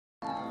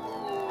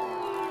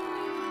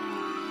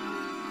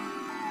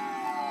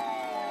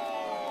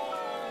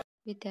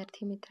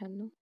विद्यार्थी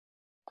मित्रांनो,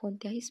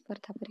 कोणत्याही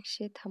स्पर्धा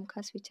परीक्षेत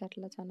हमखास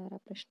विचारला जाणारा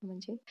प्रश्न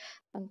म्हणजे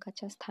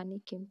अंकाच्या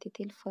स्थानिक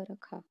किमतीतील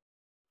फरक हा.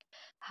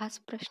 हाच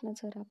प्रश्न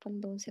जर आपण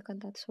 2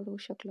 सेकंदात सोडवू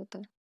शकलो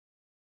तर?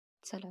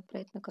 चला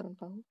प्रयत्न करून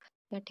पाहू.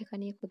 या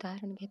ठिकाणी एक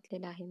उदाहरण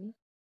घेतलेलं आहे मी.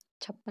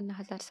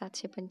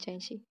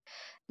 56,785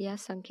 या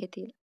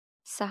संख्येतील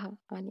 6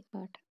 आणि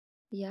 8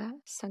 या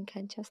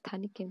संख्यांच्या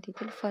स्थानिक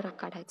किमतीतील फरक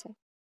काढायचा आहे.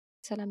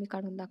 चला मी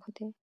काढून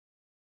दाखवते.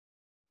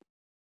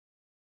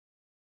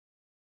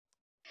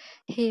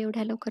 हे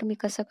एवढ्या लवकर मी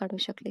कसं काढू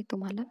शकले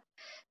तुम्हाला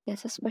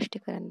याचं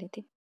स्पष्टीकरण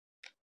देते.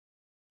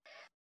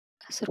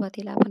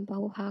 सुरुवातीला आपण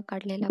पाहू हा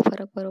काढलेला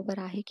फरक बरोबर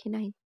आहे की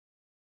नाही.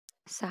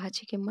 6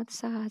 ची किंमत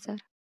 6,000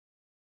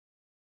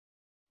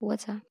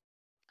 वजा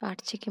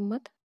 8 ची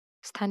किंमत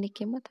स्थानिक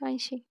किंमत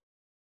 80.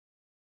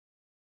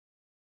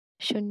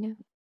 0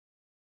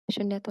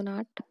 शून्यातून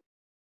 8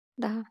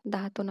 10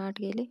 10तून 8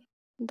 गेले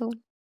 2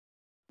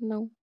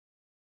 9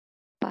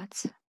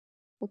 5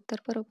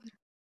 उत्तर बरोबर.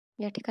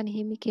 या ठिकाणी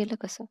हे मी केलं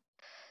कसं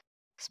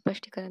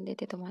स्पष्टीकरण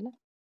देते तुम्हाला.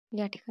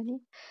 या ठिकाणी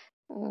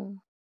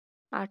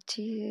 8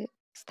 ची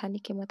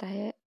स्थानिक किंमत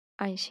आहे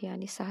 80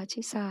 आणि 6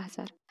 ची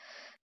 6,000.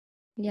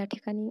 या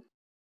ठिकाणी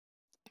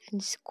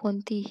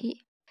कोणतीही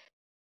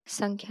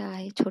संख्या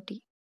आहे छोटी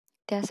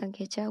त्या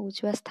संख्येच्या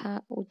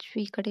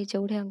उजवीकडे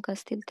जेवढे अंक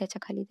असतील त्याच्या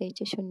खाली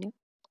द्यायचे 0.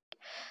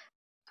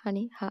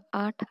 आणि हा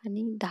 8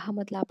 आणि 10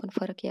 मधला आपण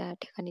फरक या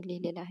ठिकाणी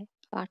लिहिलेला आहे.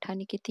 8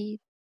 आणि किती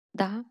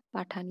 10,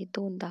 8 आणि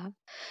 2 10.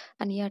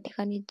 आणि या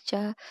ठिकाणी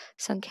ज्या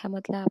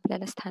संख्यामधला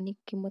आपल्याला स्थानिक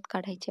किंमत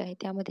काढायची आहे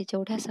त्यामध्ये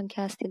जेवढ्या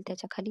संख्या असतील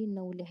त्याच्या खाली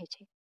 9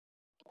 लिहायचे.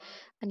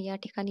 आणि या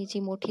ठिकाणी जी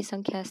मोठी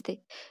संख्या असते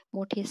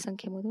मोठी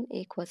संख्येमधून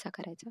 1 वजा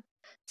करायचा.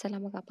 चला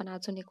मग आपण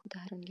अजून एक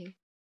उदाहरण घेऊ.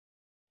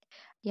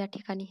 या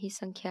ठिकाणी ही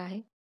संख्या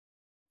आहे.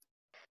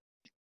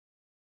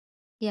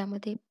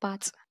 यामध्ये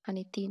 5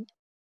 आणि 3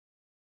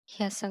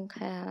 ह्या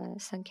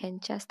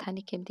संख्यांच्या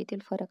स्थानिक किमतीतील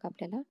फरक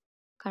आपल्याला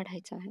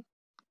काढायचा आहे.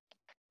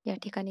 या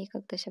ठिकाणी एकक,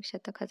 दशक,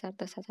 शतक, हजार,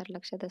 10,000,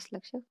 लक्ष,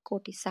 दशलक्ष,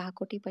 कोटी,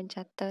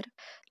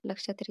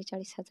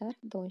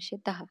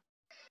 6,75,43,210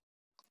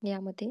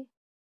 यामध्ये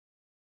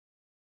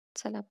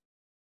चला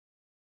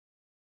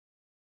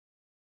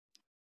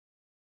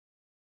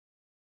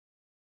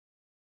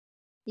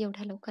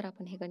एवढ्या लवकर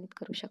आपण हे गणित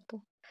करू शकतो.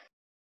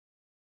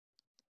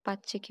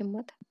 5 ची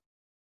किंमत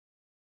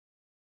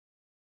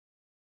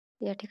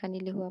या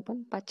ठिकाणी लिहू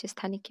आपण. 5 ची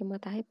स्थानिक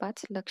किंमत आहे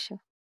 5 लक्ष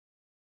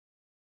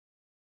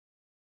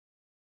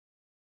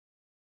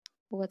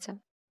वजा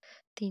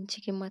 3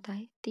 ची किंमत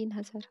आहे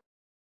 3,000.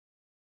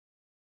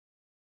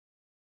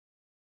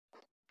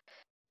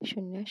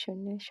 0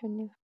 0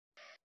 0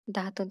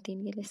 10तून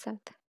 3 गेले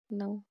 7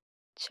 9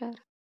 4.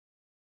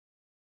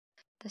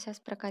 तशाच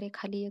प्रकारे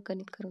खाली एक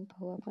गणित करून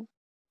पाहू आपण.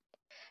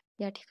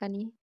 या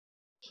ठिकाणी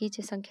ही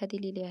जी संख्या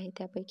दिलेली आहे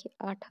त्यापैकी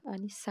 8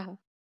 आणि 6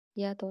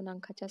 या 2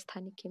 अंकाच्या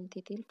स्थानिक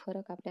किमतीतील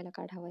फरक आपल्याला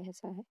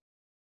काढावयाचा आहे.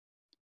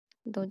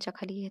 2च्या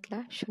खाली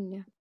घेतला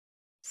 0.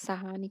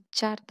 6 आणि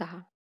 4 10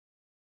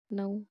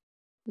 9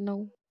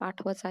 9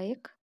 8 वजा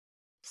 1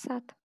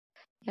 7.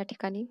 या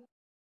ठिकाणी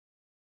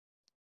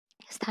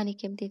स्थानिक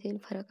किमतीतील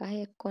फरक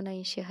आहे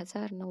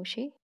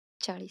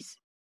 79,940.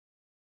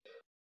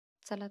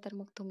 चला तर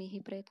मग तुम्हीही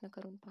प्रयत्न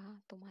करून पहा.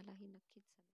 तुम्हालाही नक्कीच